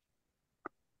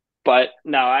 But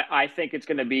no, I think it's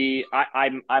going to be.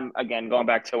 I'm again going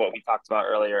back to what we talked about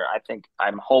earlier.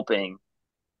 I'm hoping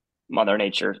Mother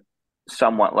Nature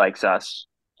somewhat likes us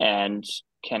and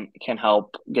can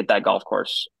help get that golf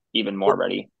course even more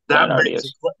ready than it already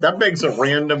is. That begs a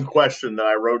random question that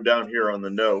I wrote down here on the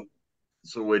note.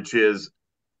 So, which is,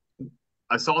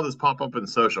 I saw this pop up in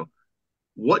social.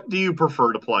 What do you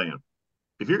prefer to play in?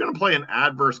 If you're going to play in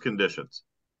adverse conditions,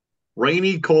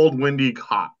 rainy, cold, windy,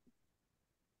 hot.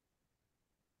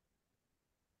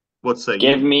 What say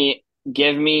Give you? me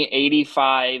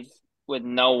 85 with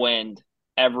no wind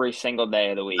every single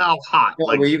day of the week. No, hot. Yeah,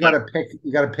 well, you gotta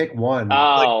pick one.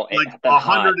 Oh, like then 100,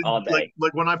 hot all day.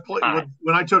 like when I played Hot.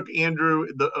 when I took when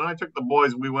I took the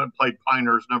boys, we went and played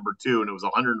Pinehurst #2, and it was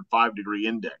 105-degree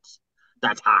index.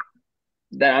 That's hot.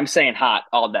 Then I'm saying hot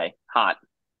all day. Hot.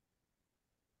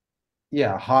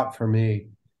 Yeah, hot for me.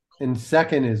 And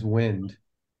second is wind.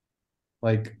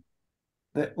 Like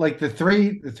the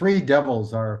three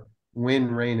devils are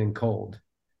wind, rain, and cold.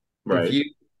 If Right.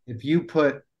 you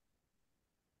put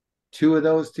two of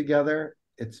those together,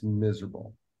 it's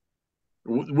miserable.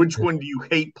 Which one do you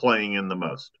hate playing in the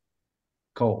most?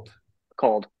 Cold.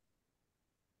 Cold.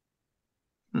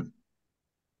 Hmm.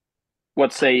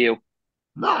 What say you?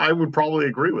 No, I would probably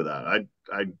agree with that.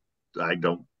 I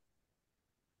don't.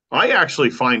 I actually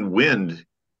find wind.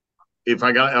 If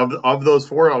I got of those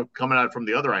four, I'll coming at it from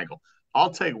the other angle. I'll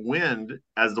take wind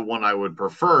as the one I would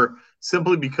prefer,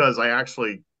 simply because I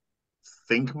actually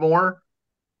think more.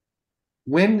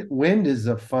 Wind is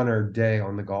a funner day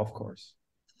on the golf course.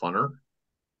 Funner.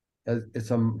 It's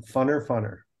a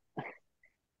funner.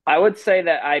 I would say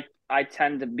that I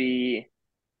tend to be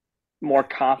more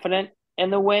confident in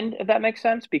the wind, if that makes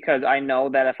sense, because I know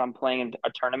that if I'm playing in a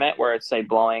tournament where it's say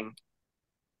blowing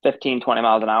 15, 20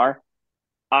 miles an hour,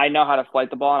 I know how to flight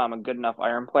the ball and I'm a good enough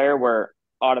iron player where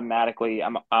automatically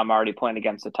I'm already playing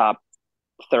against the top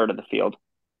third of the field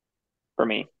for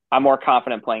me. I'm more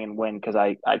confident playing in wind because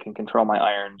I can control my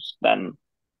irons than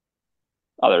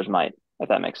others might, if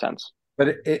that makes sense.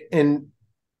 But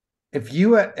if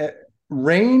you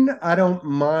rain, I don't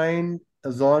mind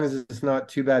as long as it's not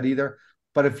too bad either.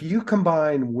 But if you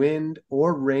combine wind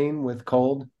or rain with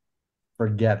cold,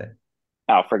 forget it.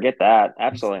 Oh, forget that.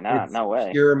 Absolutely not. It's No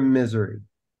way. pure misery.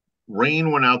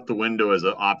 Rain went out the window as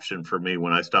an option for me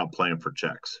when I stopped playing for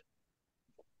checks.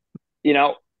 You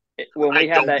know, when I we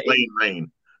had don't that play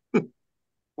in rain.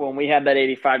 when we had that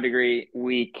 85-degree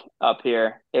week up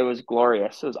here, it was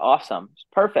glorious. It was awesome. It was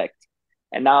perfect.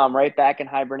 And now I'm right back in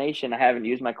hibernation. I haven't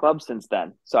used my club since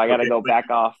then. So I got to Okay, go back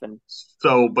off and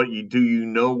but you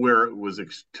know where it was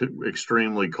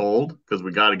extremely cold? Because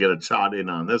we got to get a shot in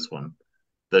on this one.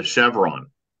 The Chevron.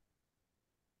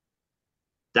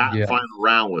 That Yeah. final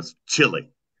round was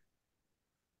chilly.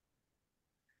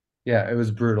 Yeah, it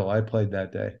was brutal. I played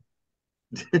that day.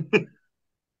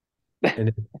 and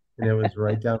it was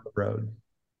right down the road.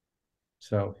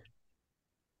 So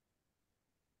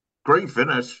Great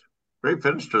finish. Great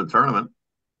finish to the tournament.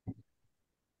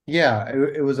 yeah,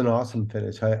 it was an awesome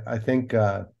finish. I think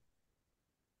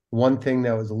one thing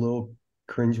that was a little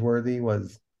cringeworthy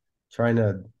was trying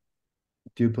to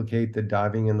duplicate the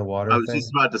diving in the water thing.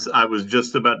 I was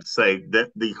just about to say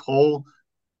that the whole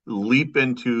leap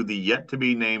into the yet to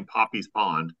be named Poppy's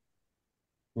Pond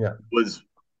Yeah. was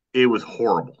it was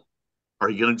horrible. Are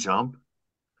you gonna jump?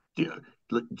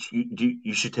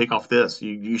 You should take off this.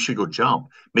 You should go jump.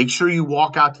 Make sure you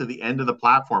walk out to the end of the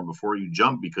platform before you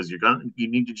jump because you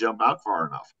need to jump out far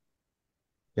enough.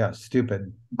 Yeah,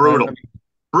 stupid. Brutal.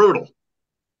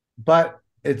 But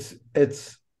it's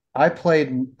I played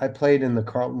in the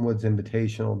Carlton Woods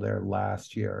Invitational there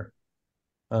last year.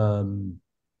 And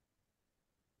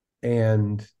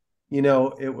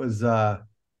it was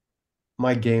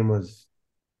my game was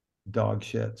dog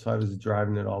shit, so I was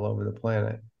driving it all over the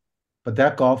planet. But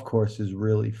that golf course is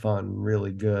really fun,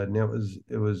 really good, and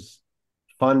it was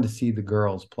fun to see the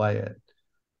girls play it.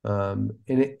 And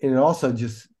it also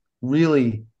just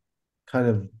really kind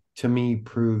of, to me,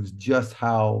 proves just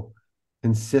how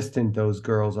consistent those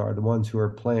girls are, the ones who are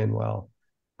playing well,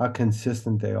 how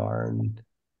consistent they are, and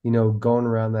going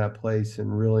around that place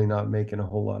and really not making a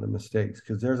whole lot of mistakes,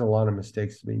 because there's a lot of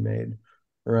mistakes to be made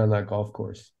around that golf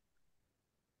course.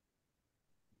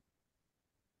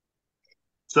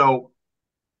 So,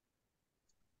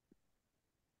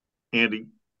 Andy,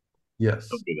 Yes.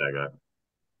 don't be that guy.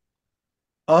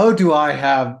 Oh, do I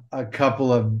have a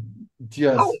couple of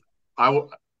just Oh,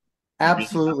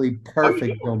 absolutely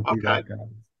perfect don't be okay. that guy.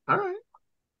 All right.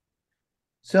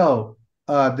 So,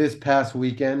 this past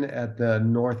weekend at the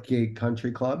Northgate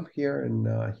Country Club here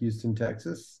in Houston,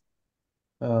 Texas,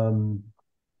 we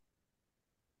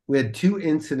had two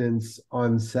incidents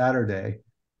on Saturday,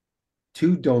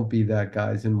 two don't be that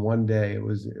guys in one day. It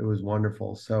was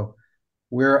wonderful. So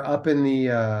we're up in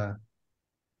the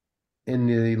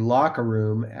locker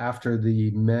room after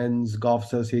the Men's Golf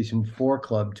Association 4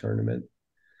 Club tournament,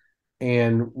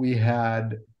 and we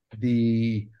had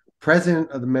the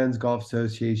president of the Men's Golf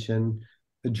Association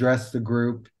address the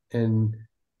group, and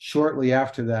shortly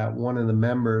after that, one of the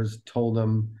members told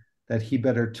him that he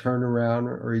better turn around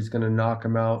or he's going to knock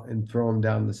him out and throw him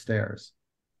down the stairs.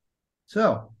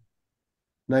 So,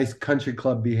 nice country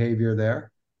club behavior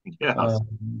there. Yeah.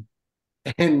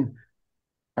 And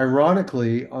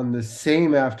ironically, on the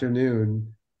same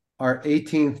afternoon, our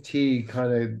 18th tee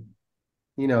kind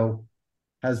of,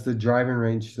 has the driving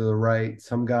range to the right.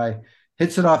 Some guy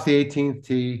hits it off the 18th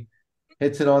tee,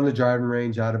 hits it on the driving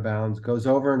range out of bounds, goes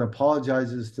over and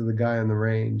apologizes to the guy on the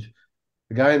range.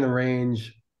 The guy in the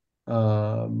range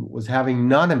was having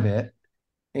none of it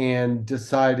and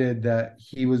decided that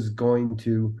he was going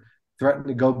to threaten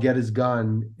to go get his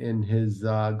gun in his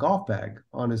golf bag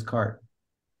on his cart.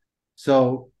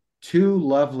 So two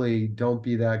lovely don't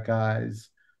be that guys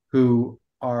who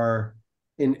are,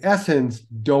 in essence,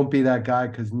 don't be that guy,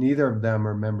 because neither of them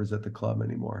are members at the club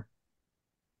anymore.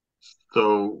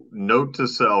 So, note to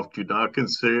self: do not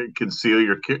conceal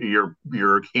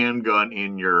your handgun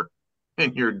in your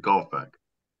golf bag.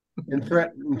 And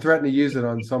threaten to use it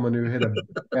on someone who hit a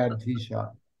bad tee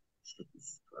shot.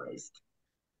 Jesus Christ.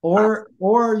 Or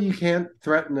you can't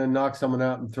threaten to knock someone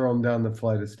out and throw them down the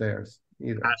flight of stairs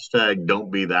either. Hashtag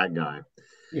don't be that guy.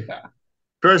 Yeah.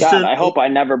 Christian, God, I hope I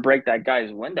never break that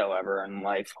guy's window ever in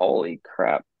life. Holy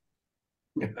crap.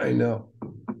 I know.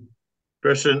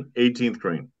 Christian, 18th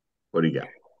green. What do you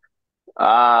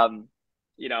got?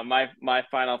 My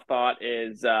final thought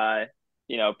is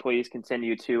please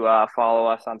continue to follow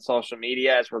us on social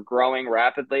media as we're growing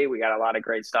rapidly. We got a lot of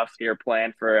great stuff here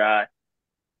planned for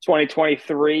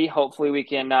 2023. Hopefully we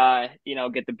can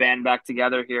get the band back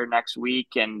together here next week,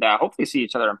 and hopefully see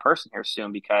each other in person here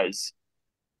soon, because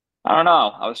I don't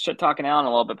know. I was shit talking Alan a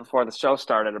little bit before the show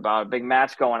started about a big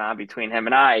match going on between him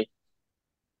and I.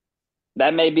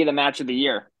 That may be the match of the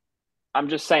year. I'm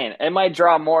just saying. It might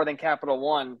draw more than Capital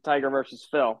One, Tiger versus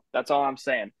Phil. That's all I'm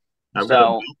saying. I've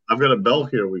got a bell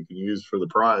here we can use for the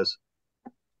prize.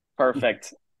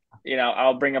 Perfect.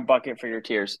 I'll bring a bucket for your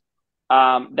tears.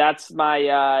 That's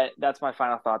my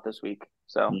final thought this week.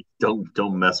 So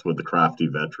don't mess with the crafty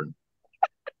veteran.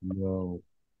 No.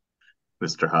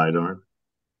 Mr. Hydorn.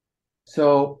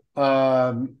 So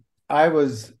I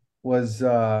was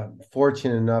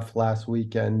fortunate enough last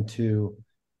weekend to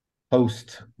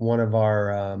host one of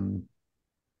our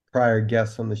prior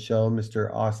guests on the show,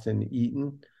 Mr. Austin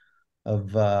Eaton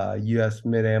of U.S.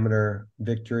 Mid-Amateur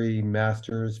Victory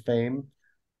Masters fame.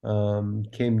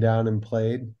 Came down and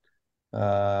played. We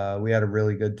had a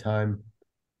really good time.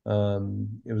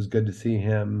 It was good to see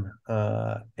him.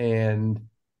 And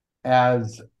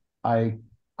as I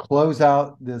close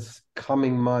out this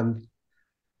coming month,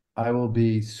 I will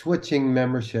be switching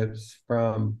memberships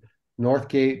from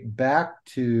Northgate back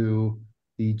to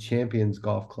the Champions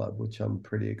Golf Club, which I'm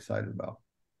pretty excited about.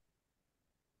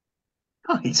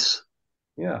 Nice.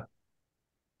 Yeah.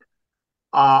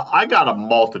 I got a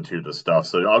multitude of stuff,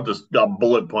 so I'll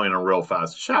bullet point them real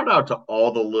fast. Shout out to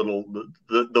all the little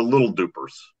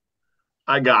dupers.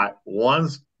 I got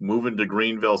ones moving to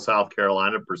Greenville, South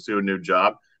Carolina, to pursue a new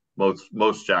job.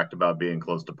 Most jacked about being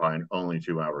close to Pine, only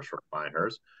 2 hours from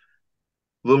Pinehurst.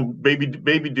 Little baby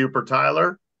duper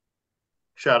Tyler,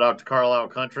 shout out to Carlisle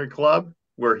Country Club,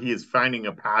 where he is finding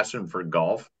a passion for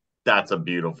golf. That's a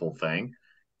beautiful thing.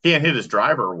 Can't hit his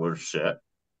driver with shit,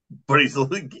 but he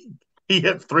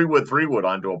hit 3-wood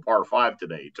onto a par 5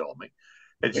 today, he told me.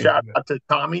 And shout out to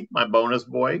Tommy, my bonus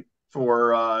boy,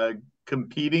 for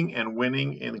competing and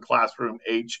winning in the Classroom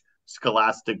H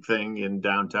Scholastic thing in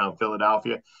downtown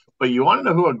Philadelphia. But you want to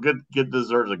know who a good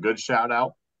deserves a good shout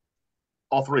out?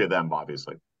 All three of them,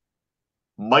 obviously.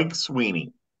 Mike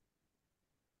Sweeney.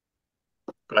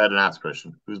 Go ahead and ask,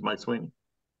 Christian. Who's Mike Sweeney?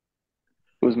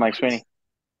 Who's Mike Sweeney?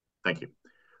 Thank you.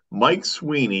 Mike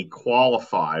Sweeney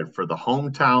qualified for the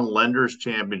Hometown Lenders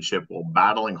Championship while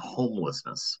battling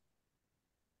homelessness.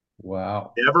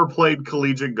 Wow. Never played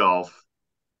collegiate golf.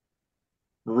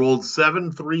 Rolled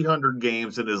 7 300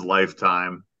 games in his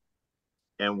lifetime.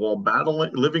 And while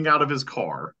living out of his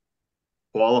car,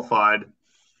 qualified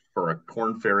for a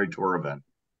Korn Ferry Tour event.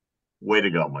 Way to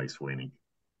go, Mike Sweeney.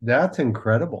 That's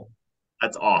incredible.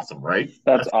 That's awesome, right?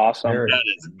 That's awesome. That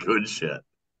is good shit.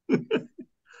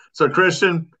 So,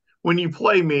 Christian, when you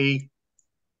play me,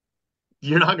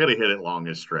 you're not going to hit it long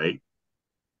and straight.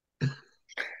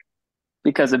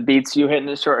 Because it beats you hitting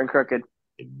it short and crooked.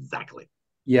 Exactly.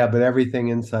 Yeah, but everything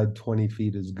inside 20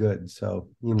 feet is good. So,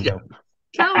 you know,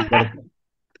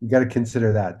 you got to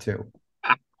consider that too.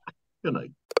 Good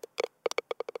night.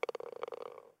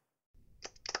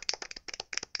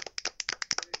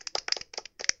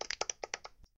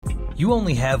 You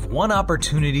only have one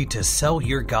opportunity to sell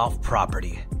your golf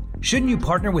property. Shouldn't you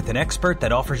partner with an expert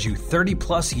that offers you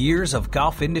 30-plus years of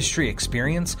golf industry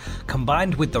experience,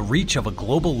 combined with the reach of a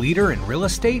global leader in real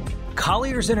estate?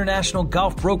 Colliers International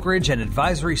Golf Brokerage and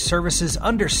Advisory Services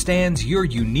understands your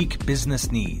unique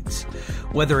business needs.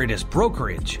 Whether it is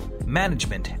brokerage,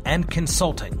 management, and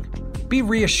consulting, be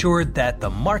reassured that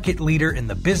the market leader in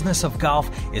the business of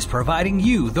golf is providing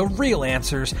you the real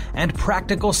answers and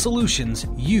practical solutions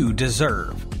you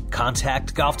deserve.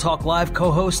 Contact Golf Talk Live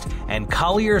co-host and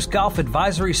Colliers Golf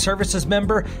Advisory Services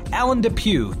member Alan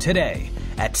Depew today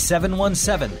at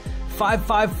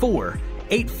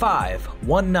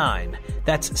 717-554-8519.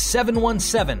 That's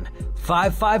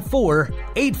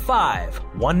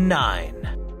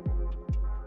 717-554-8519.